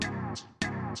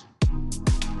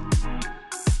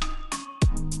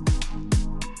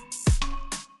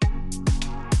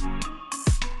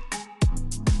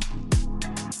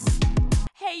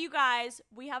guys,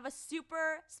 we have a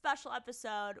super special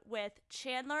episode with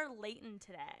Chandler Leighton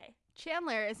today.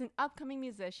 Chandler is an upcoming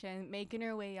musician making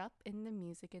her way up in the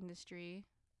music industry.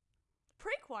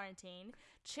 Pre-quarantine,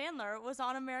 Chandler was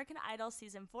on American Idol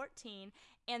season 14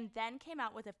 and then came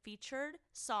out with a featured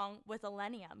song with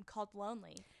Millennium called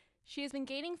Lonely. She has been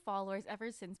gaining followers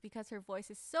ever since because her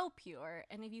voice is so pure,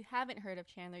 and if you haven't heard of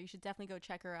Chandler, you should definitely go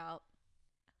check her out.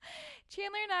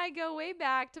 Chandler and I go way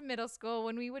back to middle school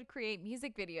when we would create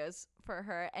music videos for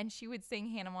her and she would sing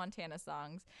Hannah Montana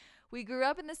songs. We grew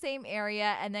up in the same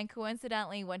area and then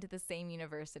coincidentally went to the same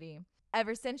university.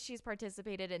 Ever since, she's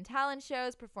participated in talent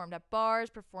shows, performed at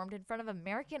bars, performed in front of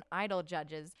American Idol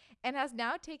judges, and has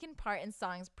now taken part in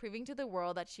songs proving to the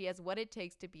world that she has what it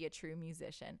takes to be a true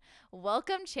musician.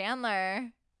 Welcome, Chandler.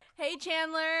 Hey,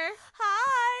 Chandler.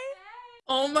 Hi.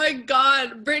 Oh my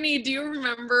God. Brittany, do you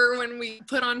remember when we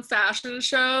put on fashion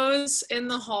shows in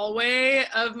the hallway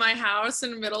of my house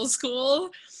in middle school?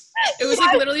 It was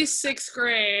like literally 6th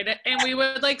grade, and we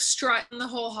would like strut in the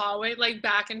whole hallway, like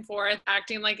back and forth,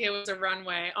 acting like it was a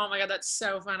runway. Oh my God, that's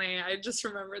so funny. I just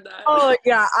remembered that. Oh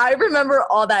yeah, I remember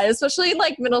all that, especially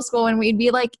like middle school when we'd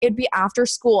be like, it'd be after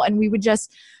school and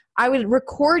I would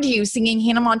record you singing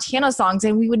Hannah Montana songs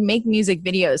and we would make music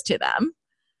videos to them.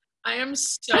 I am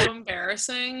so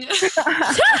embarrassing.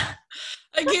 I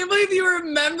can't believe you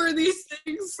remember these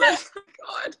things. Oh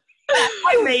my God.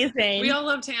 Amazing. We all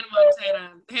loved Hannah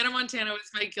Montana. Hannah Montana was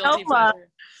my guilty pleasure.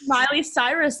 Miley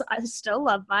Cyrus. I still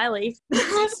love Miley.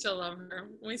 We still love her.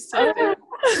 We still do.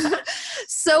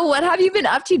 So what have you been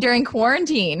up to during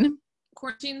quarantine?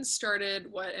 Quarantine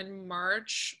started, in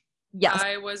March? Yes.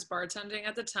 I was bartending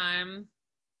at the time.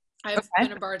 I've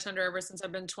been a bartender ever since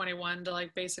I've been 21 to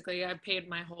basically I paid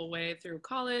my whole way through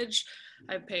college.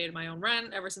 I've paid my own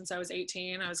rent ever since I was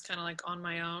 18. I was kind of on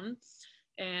my own.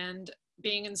 And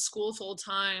being in school full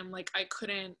time, I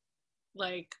couldn't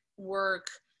work.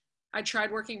 I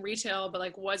tried working retail,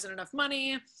 but wasn't enough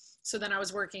money. So then I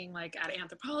was working at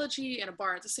Anthropology and a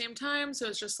bar at the same time. So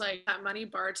it's just that money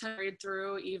bartended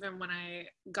through even when I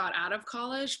got out of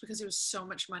college because it was so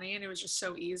much money and it was just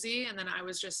so easy. And then I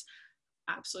was just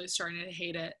absolutely starting to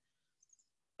hate it.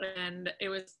 And it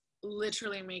was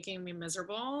literally making me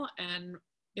miserable. And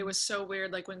it was so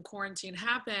weird. When quarantine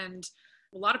happened,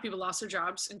 a lot of people lost their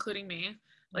jobs, including me,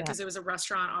 because it was a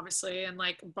restaurant, obviously, and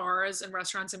bars and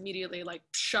restaurants immediately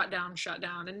shut down.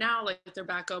 And now they're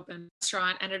back open.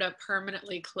 Restaurant ended up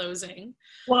permanently closing.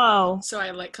 Whoa. So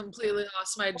I completely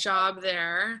lost my job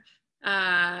there.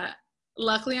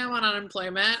 Luckily, I'm on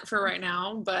unemployment for right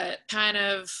now, but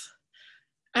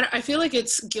I feel like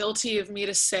it's guilty of me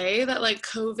to say that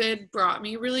COVID brought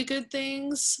me really good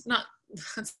things. Not,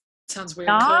 that sounds weird.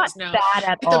 Not bad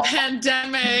at all. The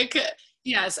pandemic.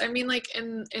 Yes. I mean,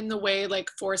 in the way,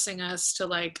 forcing us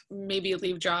to maybe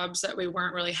leave jobs that we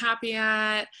weren't really happy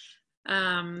at.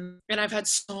 And I've had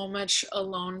so much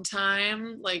alone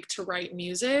time, to write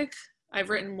music. I've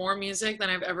written more music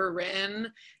than I've ever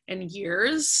written in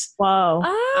years. Whoa.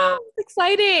 It's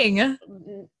exciting.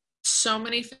 So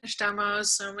many finished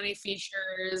demos, so many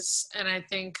features. And I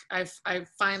think I've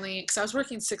finally, because I was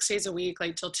working 6 days a week,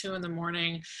 till 2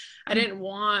 a.m. I didn't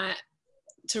want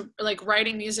to,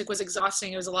 writing music was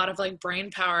exhausting. It was a lot of brain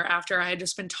power after I had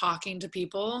just been talking to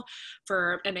people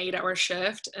for an 8-hour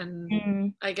shift.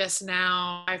 And I guess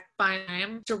now I find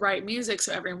time to write music.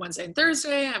 So every Wednesday and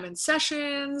Thursday I'm in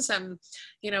sessions, I'm,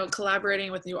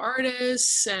 collaborating with new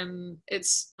artists. And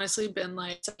it's honestly been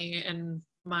in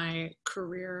my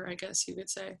career, I guess you could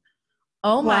say.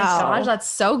 Oh my gosh, that's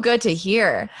so good to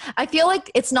hear. I feel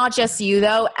like it's not just you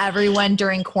though. Everyone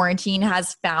during quarantine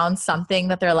has found something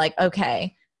that they're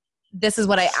okay, this is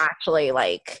what I actually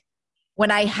like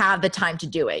when I have the time to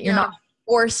do it. You're not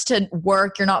forced to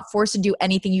work. You're not forced to do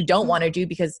anything you don't want to do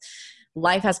because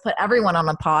life has put everyone on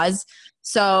a pause.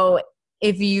 So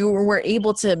if you were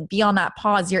able to be on that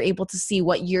pause, you're able to see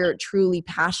what you're truly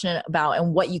passionate about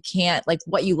and what you can't,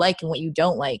 what you like and what you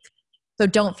don't like. So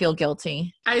don't feel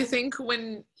guilty. I think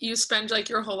when you spend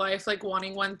your whole life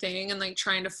wanting one thing and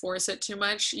trying to force it too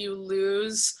much, you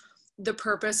lose the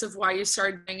purpose of why you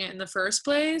started doing it in the first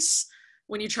place.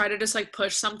 When you try to just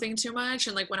push something too much,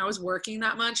 and when I was working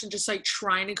that much and just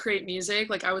trying to create music,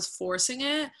 I was forcing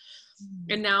it.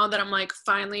 And now that I'm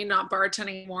finally not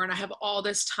bartending anymore and I have all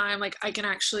this time, I can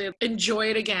actually enjoy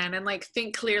it again and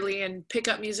think clearly and pick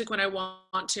up music when I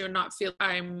want to and not feel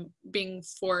I'm being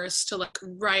forced to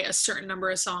write a certain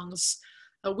number of songs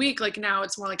a week. Now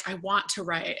it's more I want to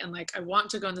write and I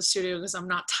want to go in the studio because I'm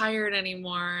not tired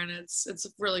anymore. And it's a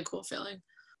really cool feeling.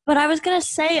 But I was going to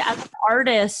say, as an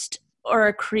artist, or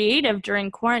a creative during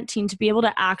quarantine to be able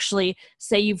to actually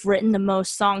say you've written the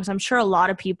most songs? I'm sure a lot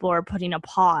of people are putting a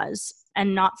pause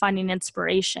and not finding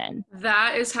inspiration.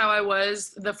 That is how I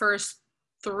was the first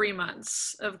 3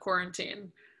 months of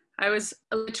quarantine. I was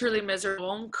literally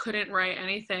miserable, couldn't write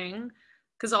anything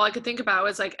because all I could think about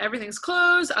was like, everything's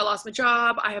closed. I lost my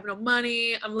job. I have no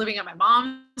money. I'm living at my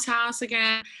mom's house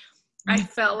again. I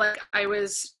felt like I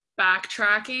was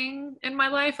backtracking in my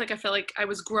life. Like I felt like I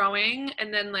was growing,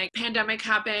 and then like pandemic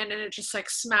happened and it just like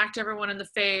smacked everyone in the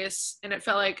face, and it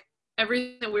felt like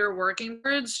everything that we were working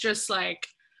towards just like,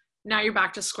 now you're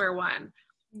back to square one.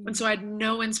 And so I had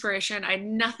no inspiration. I had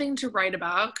nothing to write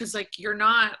about because like you're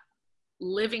not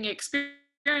living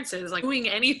experiences, like doing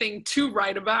anything to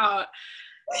write about.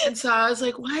 And so I was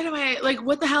like,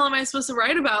 what the hell am I supposed to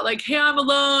write about? Like, hey, I'm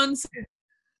alone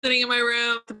sitting in my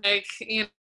room, like, you know.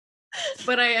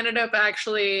 But I ended up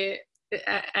actually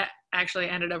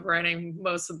ended up writing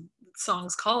most of the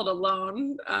songs called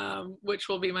Alone, which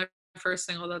will be my first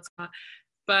single. That's not.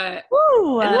 But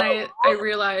and then I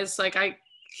realized like I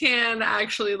can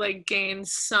actually like gain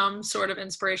some sort of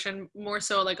inspiration more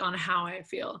so like on how I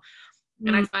feel.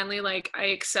 And I finally like I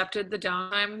accepted the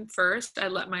downtime first. I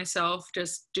let myself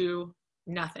just do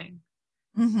nothing.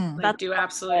 Like do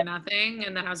absolutely nothing.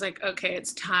 And then I was like, okay,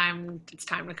 it's time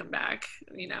to come back,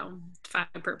 you know, find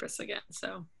my purpose again.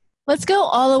 So let's go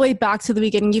all the way back to the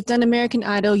beginning. You've done American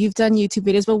Idol, you've done YouTube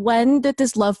videos, but when did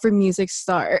this love for music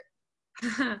start?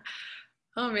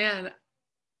 Oh man,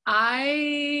 I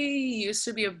used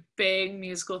to be a big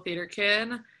musical theater kid.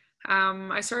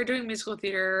 I started doing musical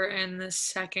theater in the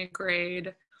 2nd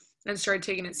grade and started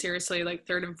taking it seriously like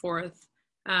 3rd and 4th.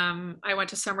 I went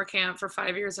to summer camp for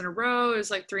 5 years in a row. It was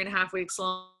like 3.5 weeks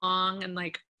long, and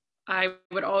like I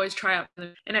would always try out.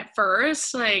 And at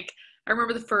first, like I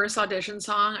remember the first audition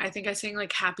song, I think I sang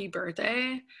like Happy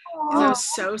Birthday because I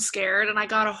was so scared, and I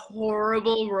got a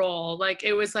horrible role. Like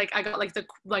it was like I got like the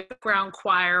background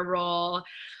choir role,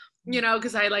 you know,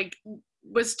 because I like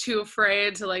was too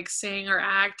afraid to like sing or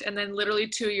act. And then literally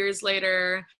 2 years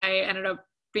later, I ended up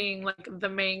being like the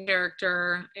main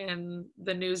character in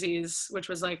the Newsies, which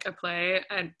was like a play,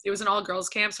 and it was an all-girls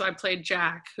camp, so I played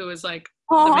Jack, who was like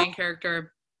the main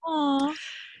character.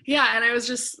 Yeah, and I was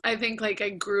just, I think like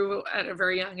I grew at a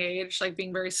very young age, like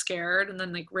being very scared, and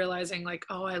then like realizing like,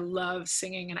 oh, I love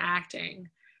singing and acting.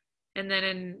 And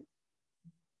then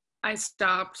I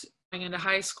stopped going into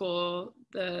high school,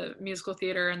 the musical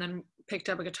theater, and then picked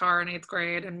up a guitar in 8th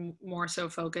grade and more so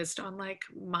focused on like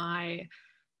my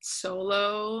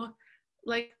solo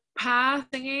like path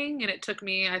singing. And it took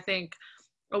me, I think,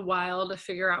 a while to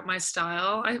figure out my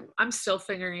style. I'm still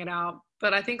figuring it out,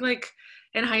 but I think like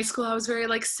in high school I was very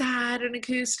like sad and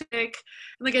acoustic, and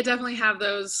like I definitely have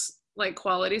those like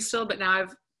qualities still, but now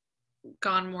I've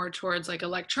gone more towards like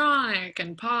electronic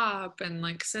and pop and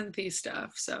like synthy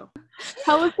stuff. So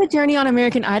how was the journey on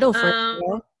American Idol for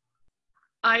you?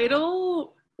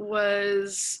 Idol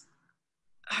was,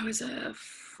 I was a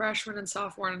freshman and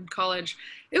sophomore in college.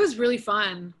 It was really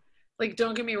fun. Like,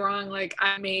 don't get me wrong, like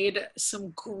I made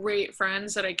some great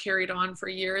friends that I carried on for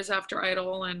years after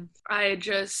Idol, and I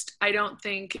don't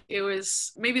think it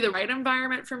was maybe the right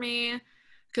environment for me,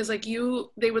 because like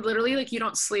they would literally like, you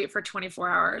don't sleep for 24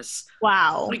 hours.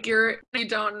 Wow. Like you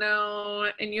don't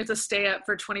know, and you have to stay up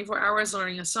for 24 hours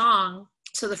learning a song.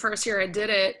 So the first year I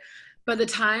did it, by the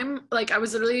time like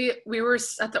we were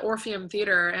at the Orpheum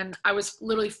Theater, and I was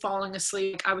literally falling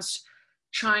asleep. I was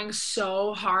trying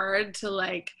so hard to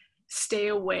like stay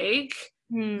awake.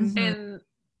 And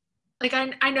like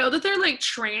I know that they're like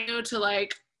training you to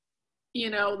like, you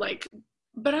know, like,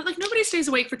 but I'm like, nobody stays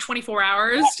awake for 24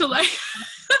 hours to like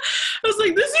I was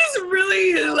like, this is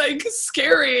really like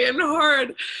scary and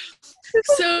hard.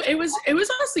 So it was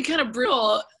honestly kind of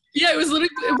brutal. Yeah, it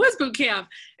was boot camp.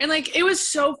 And like it was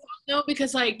so fun though,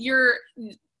 because like your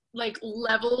like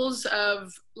levels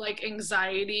of like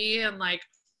anxiety and like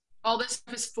all this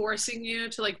stuff is forcing you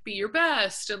to like be your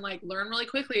best and like learn really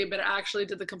quickly, but it actually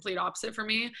did the complete opposite for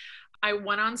me. I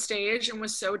went on stage and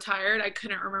was so tired I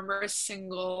couldn't remember a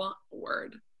single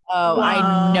word. Oh,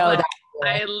 I know that.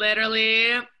 I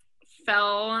literally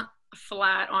fell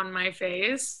flat on my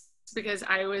face because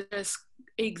I was just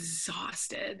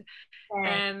exhausted.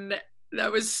 And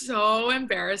that was so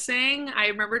embarrassing. I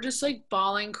remember just like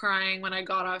bawling, crying when I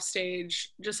got off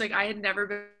stage. Just like I had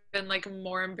never been like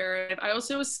more embarrassed. I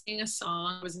also was singing a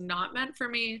song that was not meant for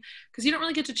me because you don't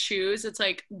really get to choose. It's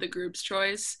like the group's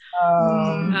choice.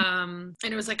 And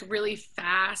it was like really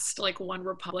fast, like One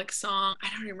Republic song. I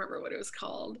don't even remember what it was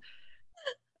called.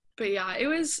 But yeah, it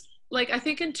was like, I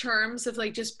think in terms of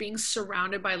like just being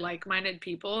surrounded by like-minded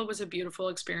people, it was a beautiful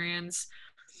experience.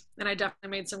 And I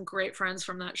definitely made some great friends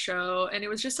from that show. And it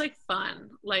was just like fun,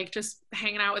 like just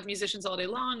hanging out with musicians all day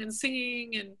long and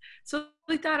singing. And so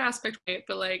like that aspect,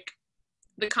 but like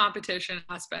the competition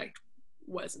aspect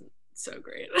wasn't so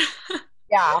great.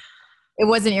 Yeah. It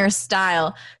wasn't your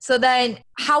style. So then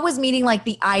how was meeting like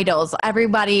the idols?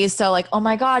 Everybody is so like, oh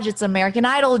my gosh, it's American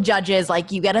Idol judges.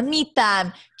 Like you get to meet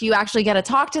them. Do you actually get to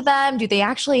talk to them? Do they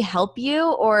actually help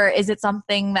you? Or is it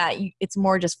something that it's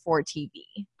more just for TV?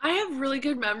 I have really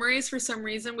good memories for some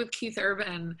reason with Keith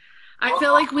Urban. I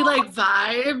feel like we like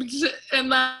vibed and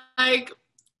like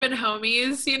been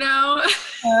homies, you know?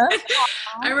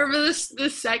 I remember the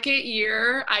second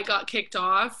year I got kicked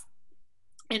off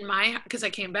because I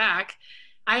came back.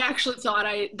 I actually thought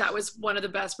that was one of the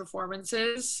best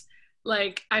performances.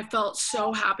 Like I felt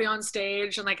so happy on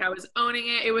stage and like I was owning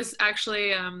it. It was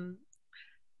actually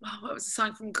what was the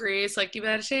song from Greece? Like you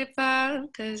better shape up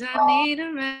because I need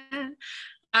a man.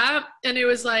 And it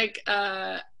was like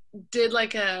did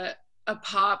like a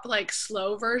pop like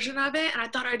slow version of it, and I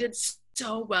thought I did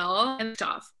so well and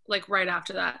stuff like right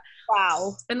after that.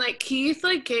 Wow. And like Keith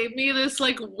like gave me this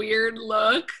like weird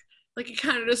look. Like he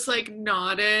kind of just like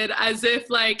nodded as if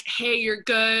like, hey, you're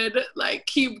good, like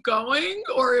keep going.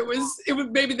 Or it was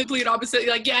maybe the complete opposite,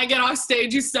 like, yeah, get off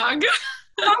stage, you suck.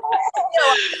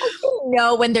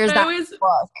 No, when there's that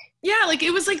look. Yeah, like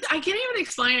it was like I can't even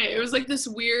explain it. It was like this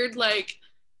weird like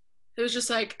it was just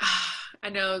like I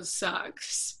know it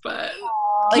sucks, but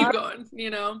keep going,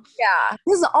 you know? Yeah.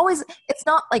 This is always, it's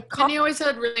not like and he always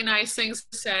had really nice things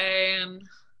to say and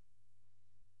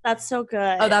That's so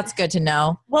good. Oh, that's good to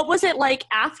know. What was it like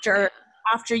after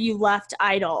you left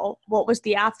Idol? What was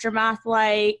the aftermath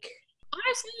like?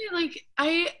 Honestly, like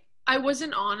I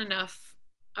wasn't on enough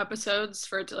episodes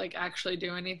for it to like actually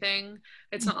do anything.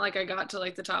 It's not like I got to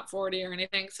like the top 40 or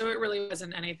anything, so it really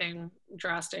wasn't anything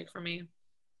drastic for me.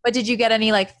 But did you get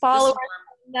any like followers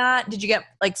from that? Did you get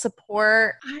like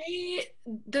support?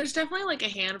 There's definitely like a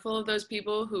handful of those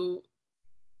people who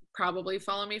probably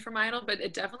follow me from Idol, but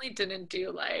it definitely didn't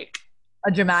do like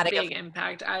a dramatic big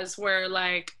impact as where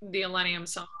like the Millennium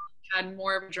song had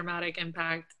more of a dramatic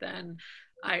impact than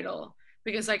Idol,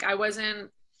 because like I wasn't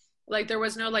like there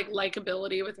was no like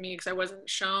likability with me because I wasn't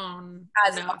shown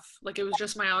enough. Like it was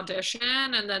just my audition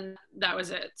and then that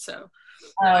was it. So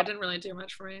no, it didn't really do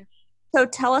much for me. So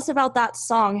tell us about that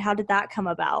song. How did that come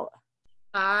about?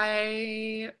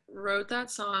 I wrote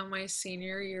that song my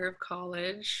senior year of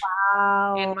college.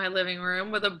 Wow. In my living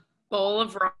room with a bowl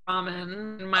of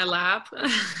ramen in my lap.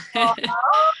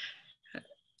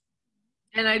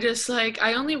 And I just like,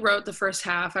 I only wrote the first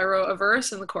half. I wrote a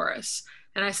verse and the chorus.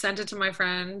 And I sent it to my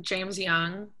friend, James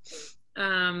Young,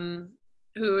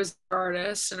 who is an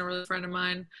artist and a really friend of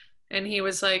mine. And he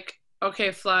was like,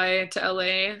 okay, fly to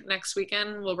LA next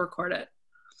weekend. We'll record it.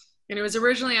 And it was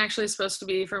originally actually supposed to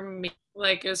be for me.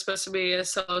 Like it was supposed to be a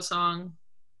solo song.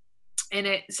 And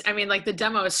I mean, like the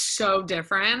demo is so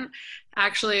different.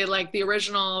 Actually, like the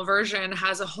original version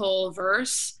has a whole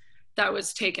verse that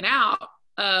was taken out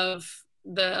of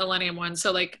the Millennium one.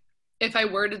 So like if I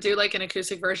were to do like an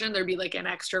acoustic version, there'd be like an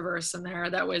extra verse in there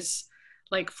that was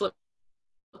like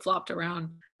flip-flopped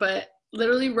around. But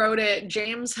literally wrote it.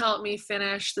 James helped me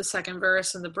finish the second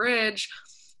verse and the bridge.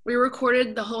 We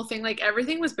recorded the whole thing. Like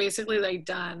everything was basically like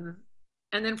done.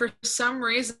 And then for some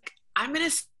reason, I'm going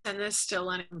to send this to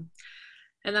Lennon.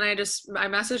 And then I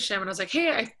messaged him and I was like,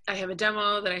 hey, I have a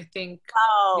demo that I think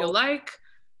you'll like.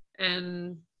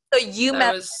 And so you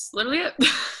that was literally it.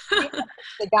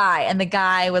 The guy, and the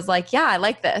guy was like, yeah, I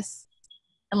like this.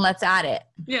 And let's add it.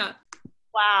 Yeah.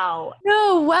 Wow.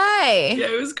 No way. Yeah,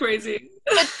 it was crazy.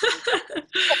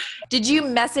 Did you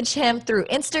message him through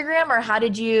Instagram or how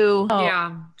did you?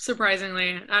 Yeah,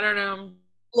 surprisingly. I don't know.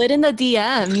 Lit in the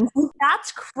DM.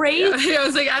 That's crazy. Yeah, I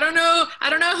was like, I don't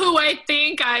know who I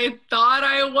think I thought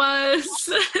I was.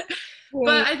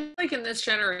 But I think like in this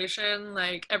generation,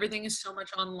 like everything is so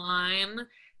much online.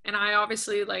 And I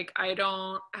obviously like, I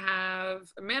don't have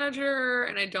a manager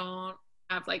and I don't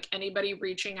have like anybody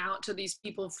reaching out to these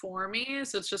people for me.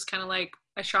 So it's just kind of like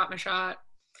I shot my shot,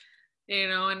 you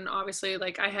know, and obviously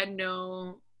like I had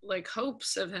no like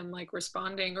hopes of him like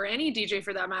responding, or any DJ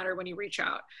for that matter, when you reach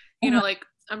out, you know, like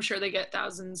I'm sure they get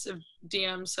thousands of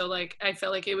DMs. So like I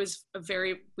felt like it was a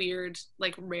very weird,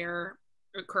 like rare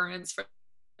occurrence for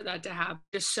that to happen.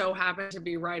 Just so happened to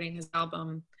be writing his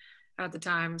album at the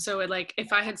time. So it, like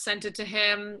if I had sent it to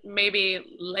him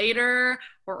maybe later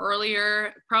or earlier,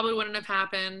 it probably wouldn't have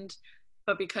happened.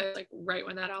 But because like right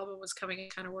when that album was coming,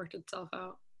 it kind of worked itself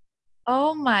out.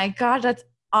 Oh my God, that's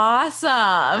Awesome.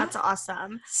 That's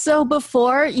awesome. So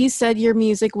before you said your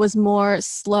music was more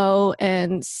slow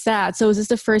and sad. So is this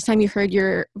the first time you heard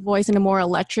your voice in a more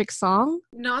electric song?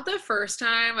 Not the first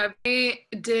time. I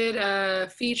did a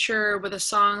feature with a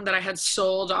song that I had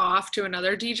sold off to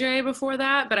another DJ before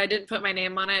that, but I didn't put my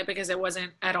name on it because it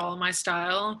wasn't at all my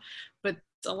style. But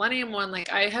the Millennium one, like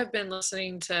I have been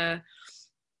listening to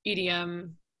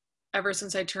EDM ever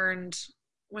since I turned,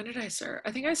 when did I start?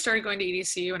 I think I started going to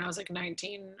EDC when I was like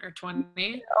 19 or 20.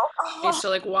 I used to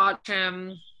like watch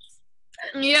him.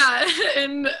 Yeah,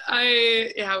 and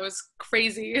it was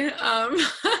crazy.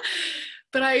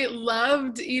 But I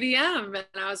loved EDM, and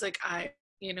I was like, a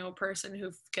person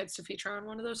who gets to feature on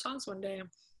one of those songs one day,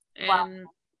 and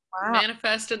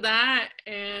manifested that.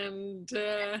 And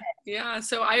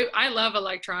so I love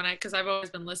electronic because I've always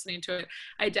been listening to it.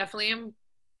 I definitely am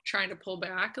trying to pull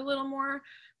back a little more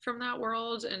from that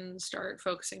world and start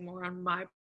focusing more on my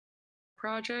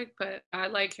project, but I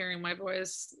like hearing my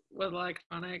voice with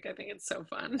electronic. I think it's so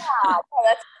fun. Yeah,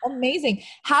 that's amazing.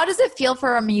 How does it feel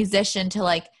for a musician to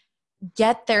like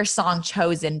get their song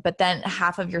chosen, but then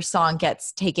half of your song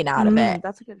gets taken out of it?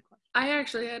 That's a good question. I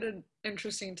actually had an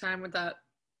interesting time with that.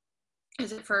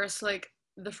 Is at first, like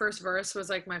the first verse was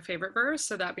like my favorite verse,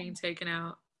 so that being taken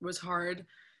out was hard.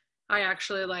 I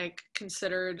actually like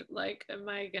considered like, am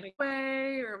I gonna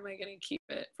away or am I gonna keep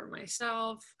it for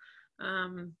myself?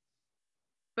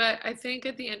 But I think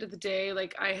at the end of the day,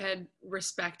 like I had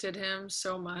respected him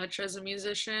so much as a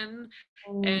musician,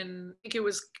 and I think it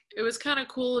was kind of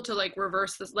cool to like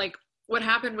reverse this. Like what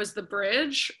happened was the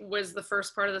bridge was the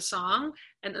first part of the song,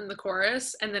 and then the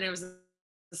chorus, and then it was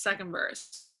the second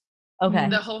verse. Okay.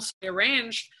 The whole story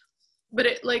arranged, but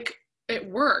it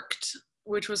worked,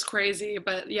 which was crazy.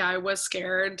 But yeah, I was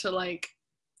scared to like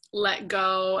let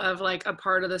go of like a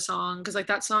part of the song because like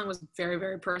that song was very,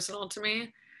 very personal to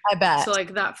me. I bet. So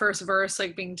like that first verse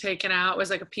like being taken out was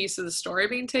like a piece of the story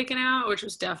being taken out, which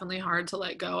was definitely hard to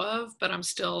let go of, but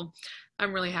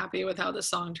I'm really happy with how the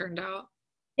song turned out.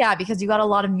 Yeah, because you got a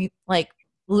lot of like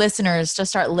listeners to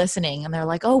start listening and they're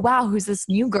like, oh wow, who's this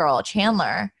new girl,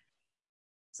 Chandler?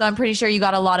 So I'm pretty sure you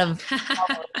got a lot of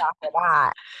followers after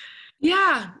that.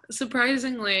 Yeah,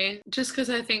 surprisingly, just because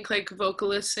I think like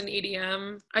vocalists in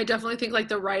EDM, I definitely think like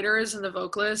the writers and the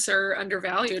vocalists are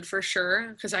undervalued for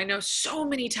sure. Because I know so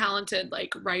many talented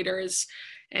like writers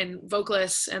and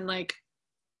vocalists and like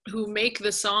who make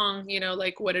the song,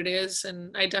 like what it is.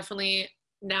 And I definitely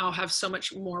now have so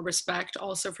much more respect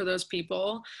also for those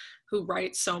people who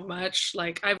write so much.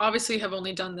 Like I obviously have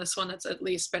only done this one that's at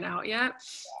least been out yet,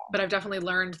 but I've definitely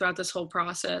learned throughout this whole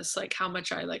process like how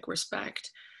much I like respect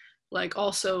like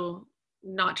also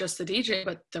not just the DJ,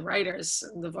 but the writers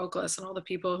and the vocalists and all the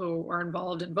people who are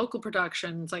involved in vocal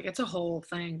productions. Like it's a whole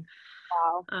thing.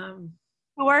 Wow.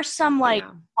 Who are some like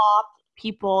top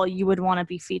people you would want to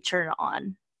be featured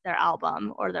on their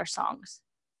album or their songs?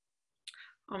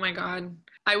 Oh my God.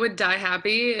 I would die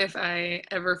happy if I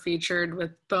ever featured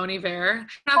with Bon Iver.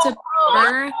 Not to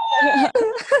ever,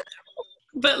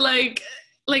 but like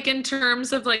in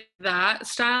terms of like that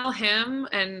style, him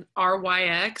and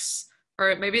RYX,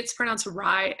 or maybe it's pronounced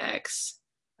RYX.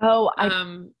 Oh,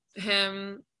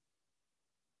 him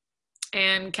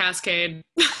and Cascade.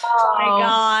 Oh my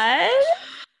God.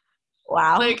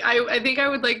 Wow. Like I think I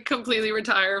would like completely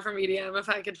retire from EDM if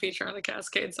I could feature on a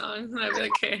Cascade song. I'd be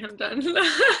like, okay, I'm done.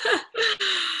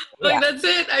 That's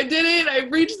it. I did it. I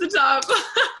reached the top.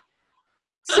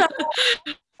 So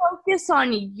focus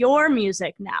on your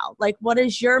music now. Like what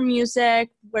is your music?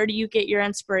 Where do you get your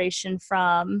inspiration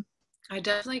from? I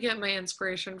definitely get my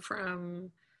inspiration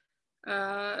from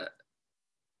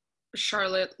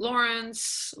Charlotte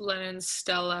Lawrence, Lennon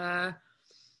Stella,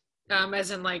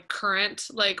 as in like current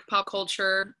like pop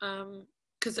culture,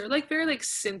 because they're like very like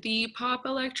synthy pop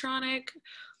electronic,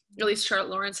 at least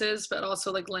Charlotte Lawrence is, but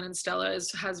also like Lennon Stella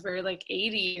has very like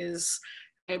 80s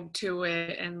vibe to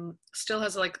it and still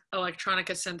has like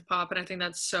electronica synth pop, and I think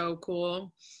that's so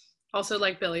cool. Also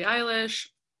like Billie Eilish,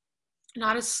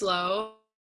 not as slow,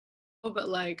 but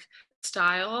like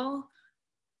style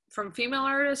from female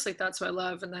artists, like that's what I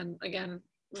love. And then again,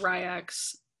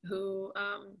 RYX, who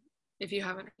if you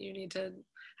haven't, you need to,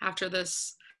 after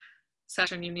this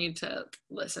session, you need to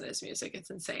listen to his music. It's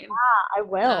insane. Yeah, I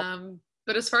will.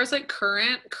 But as far as like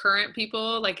current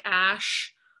people, like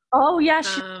Ash. Oh yeah,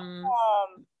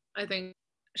 I think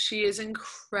she is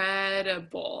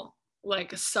incredible.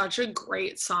 Like such a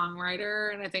great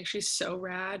songwriter, and I think she's so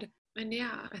rad. And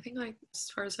yeah, I think like as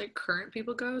far as like current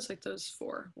people goes, like those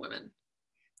 4 women.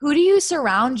 Who do you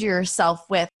surround yourself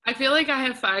with? I feel like I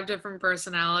have 5 different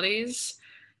personalities,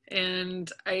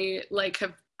 and I like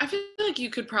I feel like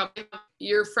you could probably have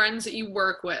your friends that you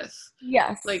work with,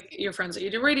 Yes. like your friends that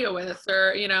you do radio with,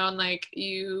 or, you know, and like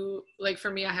you, like for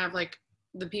me, I have like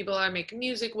the people I make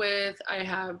music with, I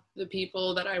have the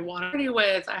people that I want to party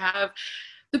with, I have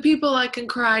the people I can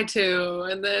cry to,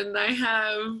 and then I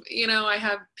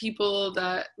have people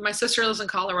that, my sister lives in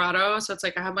Colorado, so it's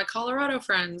like I have my Colorado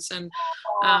friends, and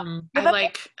I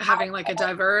like having like a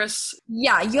diverse.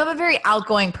 Yeah, you have a very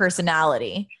outgoing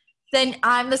personality. Then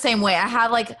I'm the same way. I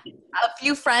have like a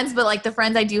few friends, but like the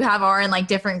friends I do have are in like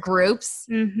different groups.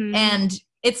 Mm-hmm. And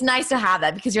it's nice to have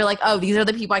that because you're like, oh, these are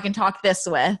the people I can talk this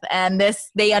with. And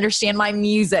they understand my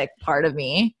music part of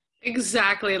me.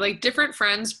 Exactly. Like different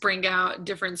friends bring out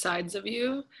different sides of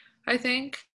you, I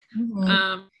think.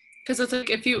 Mm-hmm. Because it's like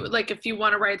if you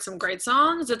want to write some great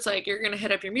songs, it's like you're gonna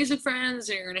hit up your music friends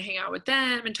and you're gonna hang out with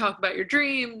them and talk about your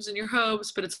dreams and your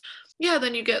hopes. But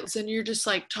then you're just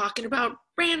like talking about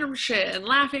random shit and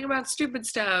laughing about stupid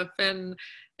stuff, and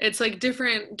it's like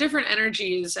different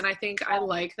energies, and I think I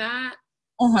like that.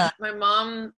 Uh-huh. My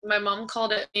mom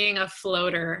called it being a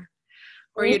floater,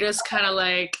 where you just kind of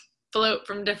like float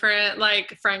from different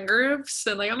like friend groups,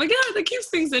 and like, oh my god, that keeps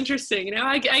things interesting, you know.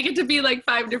 I get to be like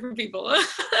 5 different people.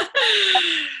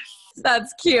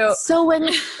 That's cute. So when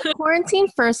quarantine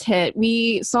first hit,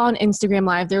 we saw on Instagram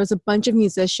Live, there was a bunch of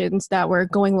musicians that were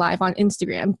going live on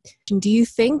Instagram. Do you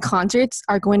think concerts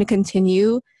are going to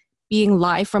continue being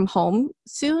live from home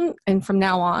soon and from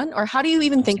now on? Or how do you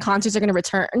even think concerts are going to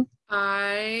return?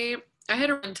 I had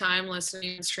a fun time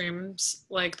listening to streams,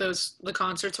 like the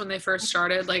concerts when they first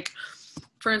started. Like,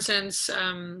 for instance,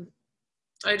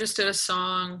 I just did a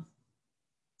song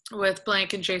with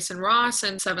Blank and Jason Ross,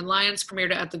 and Seven Lions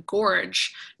premiered it at the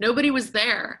Gorge. Nobody was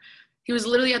there. He was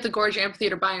literally at the Gorge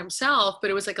Amphitheater by himself,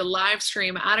 but it was like a live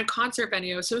stream at a concert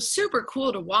venue. So it was super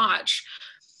cool to watch.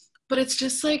 But it's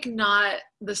just like not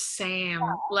the same.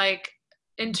 Like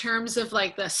in terms of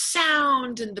like the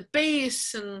sound and the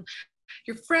bass and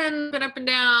your friend been up and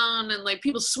down and like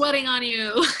people sweating on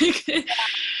you. Like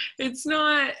it's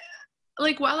not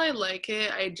like, while I like it,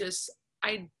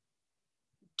 I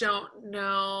don't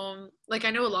know. Like I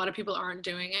know a lot of people aren't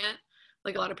doing it.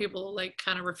 Like a lot of people like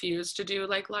kind of refuse to do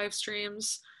like live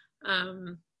streams,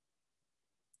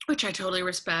 which I totally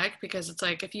respect, because it's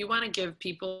like if you want to give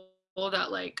people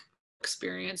that like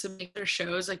experience and make their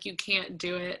shows, like you can't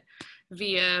do it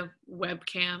via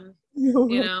webcam,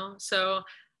 you know. So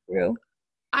True.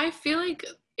 I feel like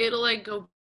it'll like go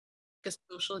a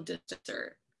social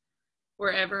distancer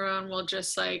where everyone will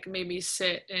just like maybe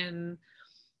sit in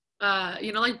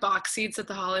like box seats at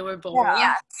the Hollywood Bowl.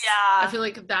 Yeah. I feel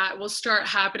like that will start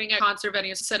happening at concert venues.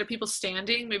 Instead of people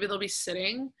standing, maybe they'll be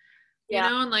sitting, you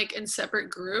know, and like in separate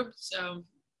groups. So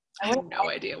I have no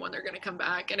idea when they're gonna come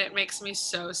back, and it makes me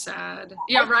so sad.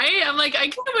 Yeah, right? I'm like,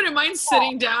 I wouldn't mind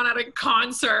sitting down at a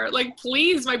concert. Like,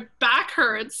 please, my back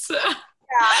hurts.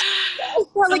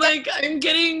 Like I'm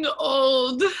getting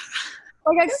old.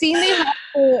 Like I've seen they have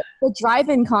the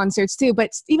drive-in concerts too,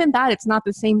 but even that, it's not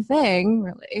the same thing,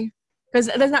 really. Because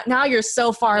now you're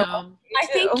so far away. I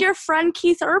think your friend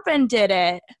Keith Urban did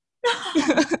it.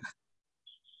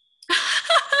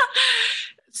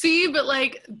 See, but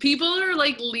like people are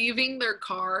like leaving their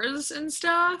cars and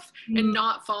stuff and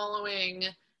not following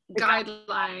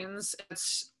guidelines.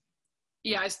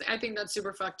 I think that's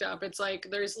super fucked up. It's like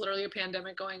there's literally a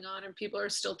pandemic going on and people are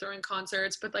still throwing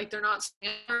concerts, but like they're not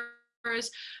staying,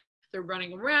 they're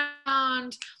running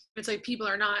around. It's like people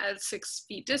are not at 6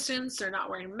 feet distance. They're not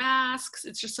wearing masks.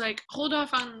 It's just like hold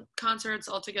off on concerts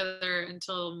altogether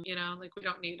until, you know, like we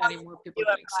don't need any more people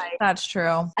getting sick. That's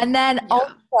true. And then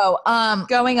also,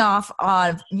 going off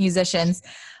on musicians,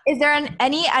 is there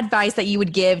any advice that you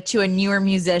would give to a newer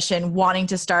musician wanting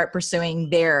to start pursuing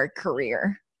their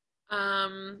career?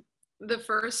 The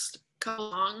first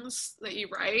couple songs that you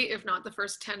write, if not the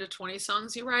first 10 to 20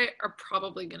 songs you write, are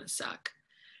probably gonna suck.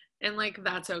 And like,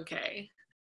 that's okay.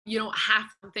 You don't have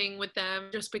something with them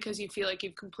just because you feel like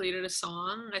you've completed a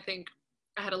song. I think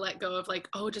I had to let go of like,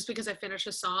 oh, just because I finished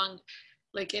a song,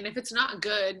 like, and if it's not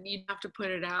good, you have to put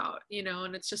it out, you know.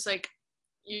 And it's just like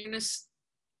you're gonna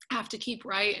have to keep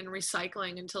writing and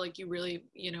recycling until like you really,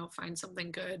 you know, find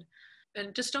something good.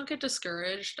 And just don't get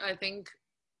discouraged. I think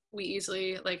we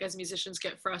easily, like as musicians,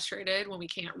 get frustrated when we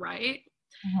can't write,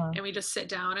 and we just sit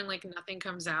down and like nothing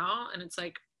comes out, and it's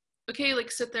like, okay,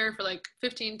 like sit there for like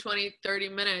 15, 20, 30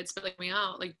 minutes, but like me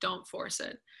out, like don't force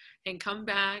it, and come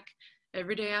back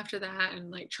every day after that and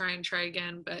like try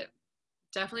again. But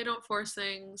definitely don't force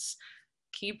things.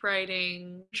 Keep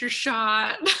writing. It's your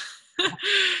shot.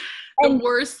 The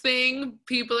worst thing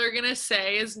people are gonna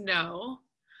say is no.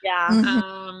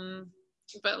 Yeah.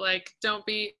 But like don't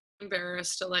be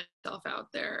embarrassed to let yourself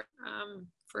out there,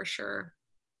 for sure.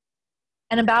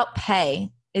 And about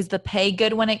pay, is the pay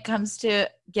good when it comes to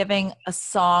giving a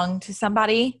song to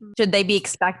somebody? Should they be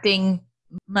expecting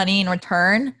money in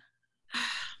return?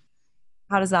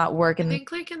 How does that work? I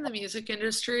think like in the music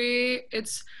industry,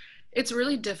 it's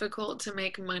really difficult to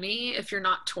make money if you're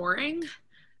not touring.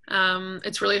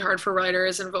 It's really hard for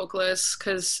writers and vocalists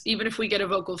because even if we get a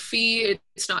vocal fee,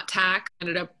 it's not taxed.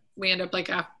 We end up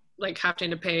like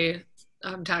having to pay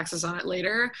taxes on it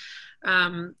later.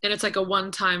 And it's like a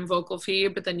one-time vocal fee,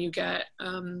 but then you get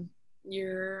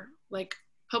your like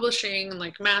publishing and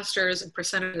like masters and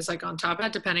percentages like on top of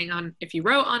that, depending on if you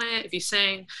wrote on it, if you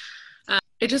sang.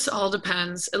 It just all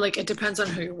depends. Like it depends on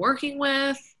who you're working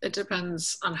with. It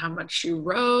depends on how much you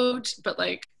wrote. But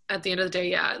like at the end of the day,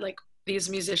 yeah, like these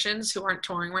musicians who aren't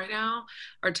touring right now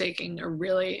are taking a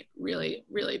really, really,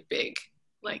 really big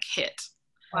like hit.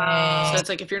 Wow. So it's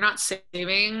like if you're not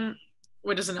saving,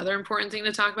 which is another important thing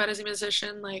to talk about as a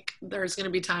musician, like there's going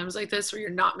to be times like this where you're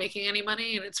not making any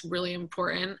money, and it's really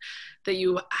important that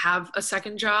you have a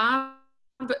second job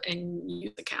and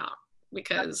use account,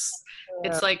 because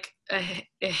it's like a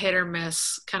hit or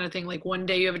miss kind of thing. Like one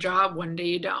day you have a job, one day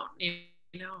you don't, you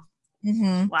know?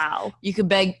 Mm-hmm. Wow. You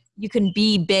can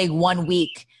be big 1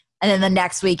 week, and then the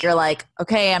next week you're like,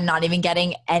 okay, I'm not even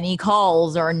getting any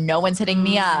calls or no one's hitting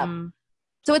me up.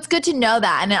 So it's good to know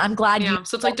that. And I'm glad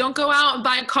so it's like, don't go out and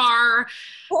buy a car.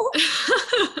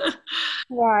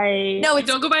 Right. No,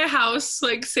 don't go buy a house.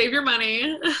 Like save your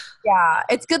money. Yeah.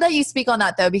 It's good that you speak on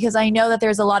that though, because I know that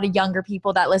there's a lot of younger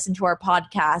people that listen to our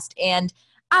podcast, and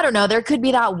I don't know, there could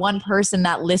be that one person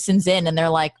that listens in and they're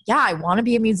like, yeah, I want to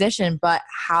be a musician, but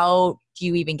how do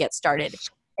you even get started?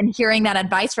 And hearing that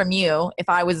advice from you, if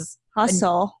I was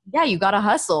hustle. You got to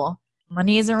hustle.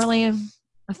 Money isn't really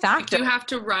a factor. You have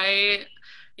to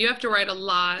write a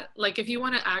lot. Like if you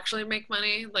want to actually make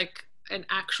money, like an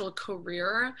actual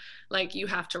career, like you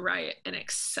have to write an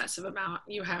excessive amount.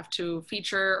 You have to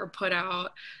feature or put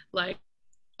out like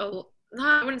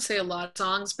I wouldn't say a lot of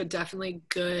songs, but definitely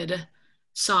good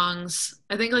songs.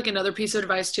 I think like another piece of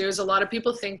advice too is a lot of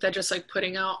people think that just like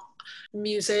putting out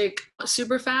music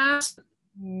super fast,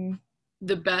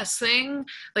 the best thing.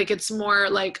 Like it's more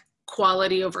like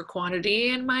quality over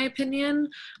quantity, in my opinion.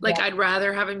 Like I'd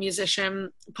rather have a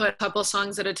musician put a couple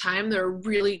songs at a time that are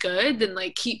really good than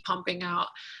like keep pumping out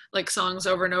like songs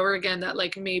over and over again that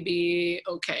like may be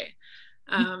okay.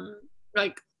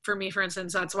 Like for me, for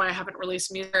instance, that's why I haven't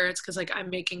released music. It's because like I'm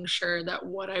making sure that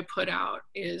what I put out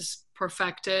is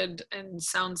perfected and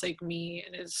sounds like me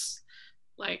and is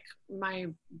like my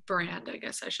brand, I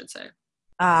guess I should say.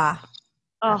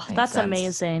 Oh, that's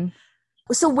amazing.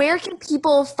 So where can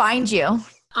people find you?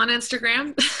 On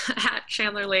Instagram at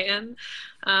Chandler Leighton.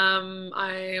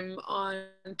 I'm on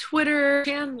Twitter,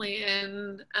 Chan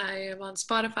Leighton. I am on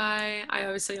Spotify. I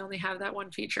obviously only have that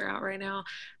one feature out right now,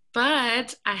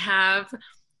 but I have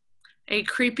a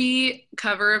creepy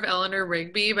cover of Eleanor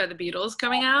Rigby by the Beatles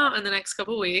coming out in the next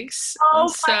couple weeks.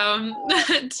 So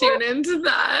tune into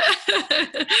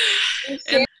that.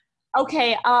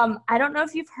 Okay, I don't know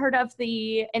if you've heard of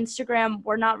the Instagram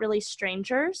We're Not Really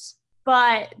Strangers,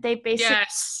 but they basically...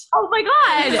 Yes. Oh my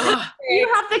God! Do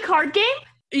you have the card game?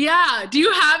 Yeah. Do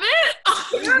you have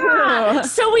it? Yeah.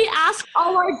 So we ask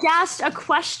all our guests a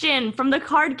question from the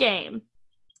card game.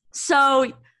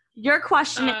 So your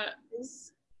question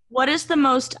is, what is the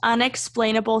most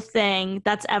unexplainable thing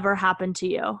that's ever happened to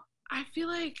you? I feel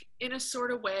like in a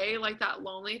sort of way, like that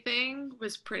lonely thing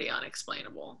was pretty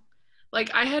unexplainable. Like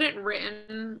I hadn't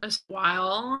written a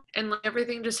while and like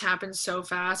everything just happened so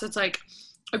fast. It's like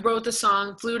I wrote the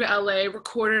song, flew to LA,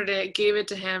 recorded it, gave it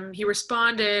to him. He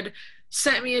responded,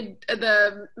 sent me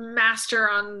the master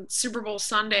on Super Bowl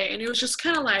Sunday. And it was just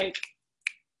kind of like,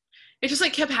 it just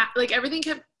like kept, like everything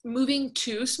kept moving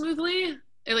too smoothly.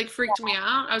 It like freaked me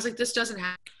out. I was like, this doesn't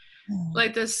happen.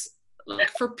 Like this, like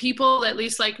for people at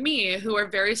least like me who are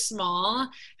very small,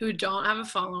 who don't have a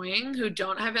following, who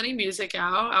don't have any music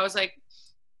out, I was like,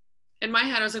 in my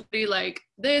head I was like, be like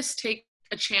this, take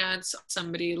a chance on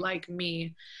somebody like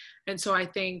me. And so I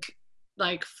think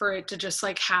like for it to just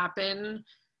like happen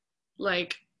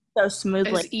like so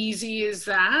smoothly, as easy as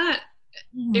that,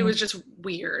 it was just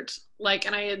weird. Like,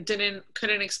 and I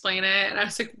couldn't explain it. And I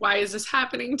was like, why is this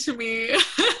happening to me?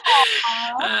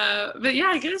 But yeah,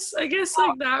 I guess like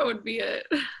that would be it.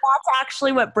 That's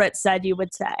actually what Britt said you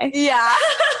would say. Yeah.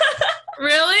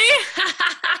 Really?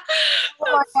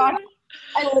 Oh my God.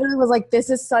 I literally was like, this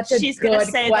is such a She's good gonna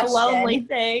say question. the lonely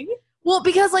thing. Well,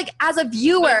 because like as a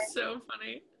viewer, That's so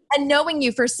funny. And knowing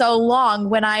you for so long,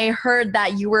 when I heard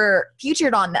that you were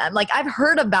featured on them, like I've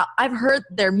heard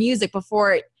their music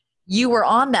before you were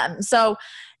on them. So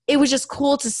it was just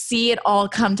cool to see it all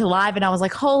come to life. And I was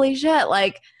like, holy shit,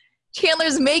 like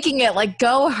Chandler's making it, like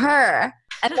go her.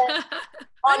 And then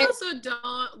I also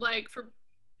don't like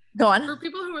go on. For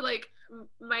people who are like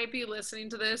might be listening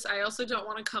to this, I also don't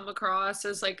want to come across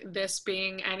as like this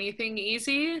being anything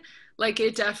easy. Like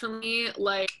it definitely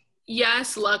like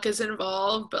yes, luck is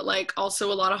involved, but like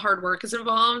also a lot of hard work is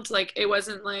involved. Like it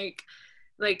wasn't like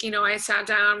you know, I sat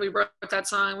down, we wrote that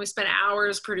song, we spent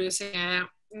hours producing it,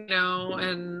 you know,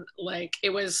 and like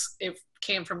it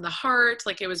came from the heart,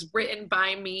 like it was written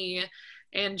by me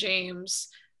and James.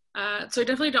 So I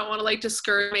definitely don't want to like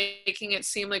discourage making it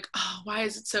seem like, oh, why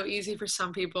is it so easy for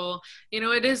some people? You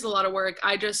know, it is a lot of work.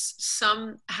 I just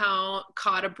somehow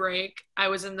caught a break. I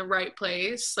was in the right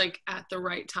place, like at the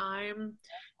right time.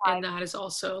 And that is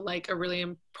also like a really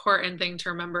important thing to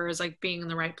remember, is like being in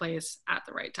the right place at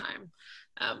the right time.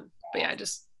 But yeah, I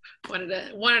just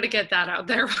wanted to get that out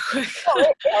there real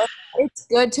quick. It's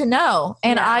good to know.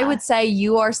 And I would say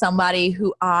you are somebody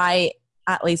who I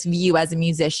at least view as a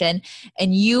musician,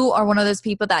 and you are one of those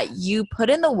people that you put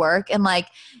in the work, and like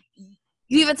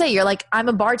you even say you're like, I'm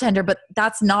a bartender, but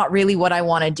that's not really what I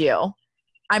want to do.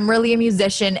 I'm really a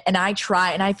musician and I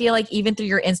try, and I feel like even through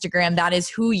your Instagram, that is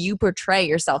who you portray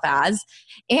yourself as.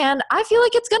 And I feel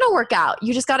like it's going to work out.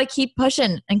 You just got to keep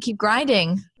pushing and keep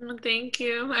grinding. Well, thank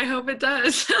you. I hope it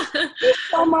does. Thank you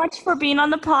so much for being on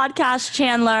the podcast,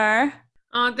 Chandler.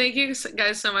 Oh, thank you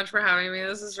guys so much for having me.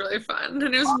 This is really fun.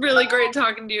 And it was really great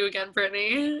talking to you again,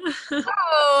 Brittany.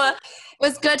 Oh, it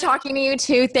was good talking to you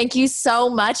too. Thank you so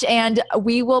much. And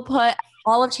we will put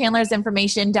all of Chandler's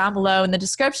information down below in the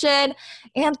description.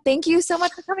 And thank you so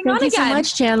much for coming on again. Thank you so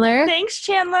much, Chandler. Thanks,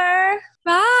 Chandler.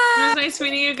 Bye. It was nice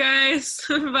meeting you guys.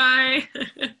 Bye.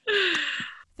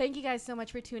 Thank you guys so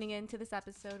much for tuning in to this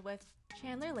episode with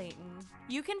Chandler Leighton.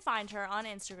 You can find her on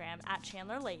Instagram at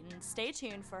Chandler Leighton. Stay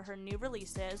tuned for her new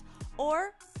releases,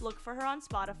 or look for her on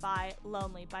Spotify,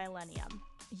 Lonely by Millennium.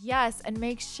 Yes, and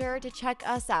make sure to check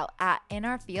us out at In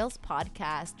Our Feels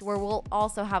Podcast, where we'll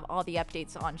also have all the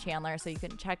updates on Chandler, so you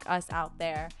can check us out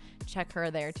there. Check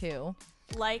her there too.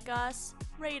 Like us,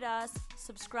 rate us,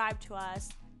 subscribe to us,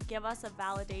 give us a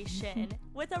validation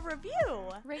with a review.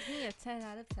 Rate me a 10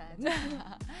 out of 10.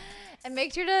 And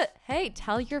make sure to, hey,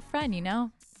 tell your friend, you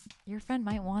know, your friend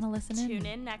might want to listen in. Tune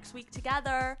in next week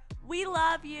together. We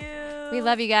love you. We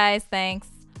love you guys. Thanks.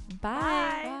 Bye.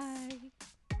 Bye.